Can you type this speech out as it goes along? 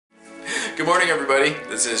Good morning, everybody.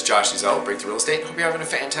 This is Josh Ezell, Breakthrough Real Estate. Hope you're having a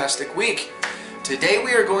fantastic week. Today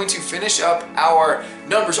we are going to finish up our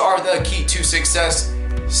Numbers Are the Key to Success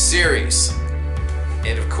series.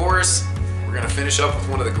 And of course, we're going to finish up with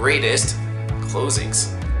one of the greatest,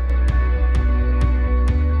 closings.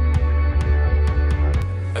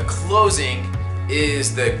 A closing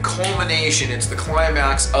is the culmination, it's the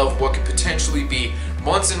climax of what could potentially be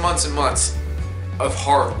months and months and months of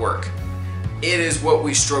hard work. It is what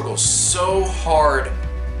we struggle so hard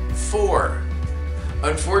for.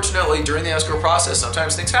 Unfortunately, during the escrow process,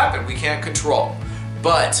 sometimes things happen we can't control.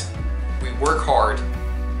 But we work hard,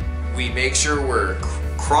 we make sure we're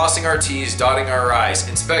crossing our T's, dotting our I's,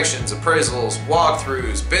 inspections, appraisals,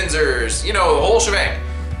 walkthroughs, benzers, you know, the whole shebang.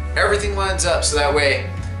 Everything lines up so that way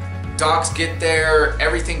docs get there,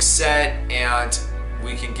 everything's set, and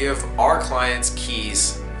we can give our clients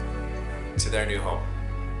keys to their new home.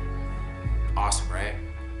 Awesome, right?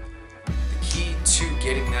 The key to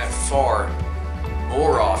getting that far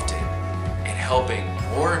more often and helping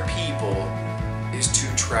more people is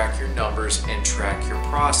to track your numbers and track your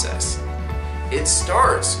process. It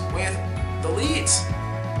starts with the leads.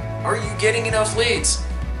 Are you getting enough leads?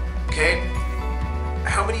 Okay?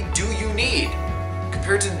 How many do you need?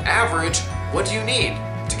 Compared to an average, what do you need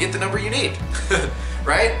to get the number you need?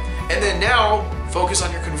 Right? And then now, focus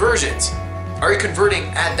on your conversions. Are you converting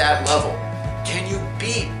at that level? Can you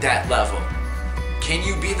beat that level? Can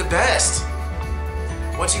you be the best?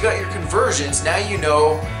 Once you got your conversions, now you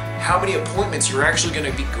know how many appointments you're actually going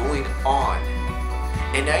to be going on.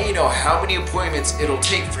 And now you know how many appointments it'll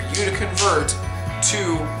take for you to convert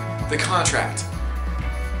to the contract.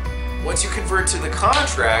 Once you convert to the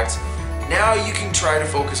contract, now you can try to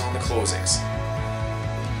focus on the closings.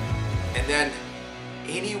 And then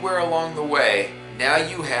anywhere along the way, now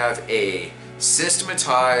you have a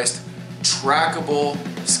systematized, trackable,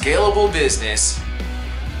 scalable business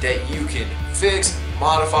that you can fix,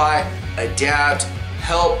 modify, adapt,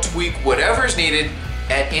 help, tweak, whatever's needed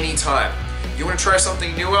at any time. You want to try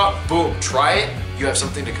something new out? Boom, try it. You have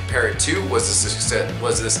something to compare it to. Was this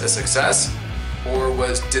a success? Or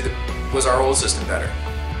was our old system better?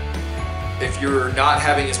 If you're not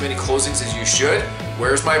having as many closings as you should,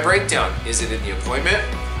 where's my breakdown? Is it in the appointment?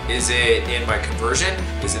 Is it in my conversion?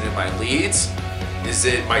 Is it in my leads? Is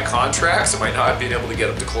it my contracts? Am I not being able to get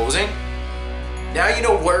up to closing? Now you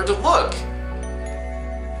know where to look.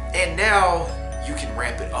 And now you can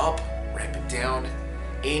ramp it up, ramp it down,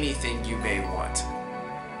 anything you may want.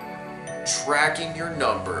 Tracking your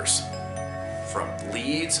numbers from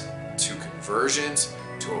leads to conversions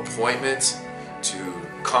to appointments to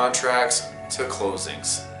contracts to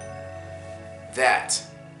closings. That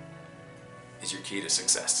is your key to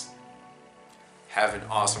success. Have an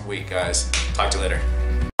awesome week, guys. Talk to you later.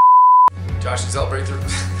 Josh Ezell, Breakthrough.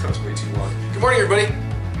 That was way too long. Good morning, everybody.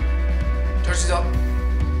 Josh Ezell,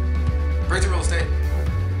 Breakthrough Real Estate.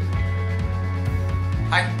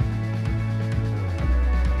 Hi.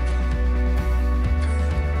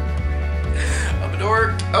 I'm a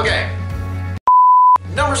dork. Okay.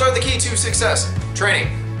 Numbers are the key to success. Training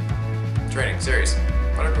series.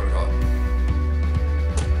 Whatever you want to call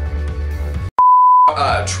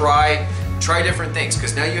it. Try different things,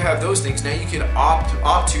 because now you have those things. Now you can opt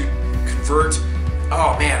to convert.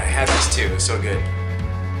 Oh man, I had this too. It's so good.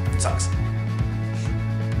 It sucks.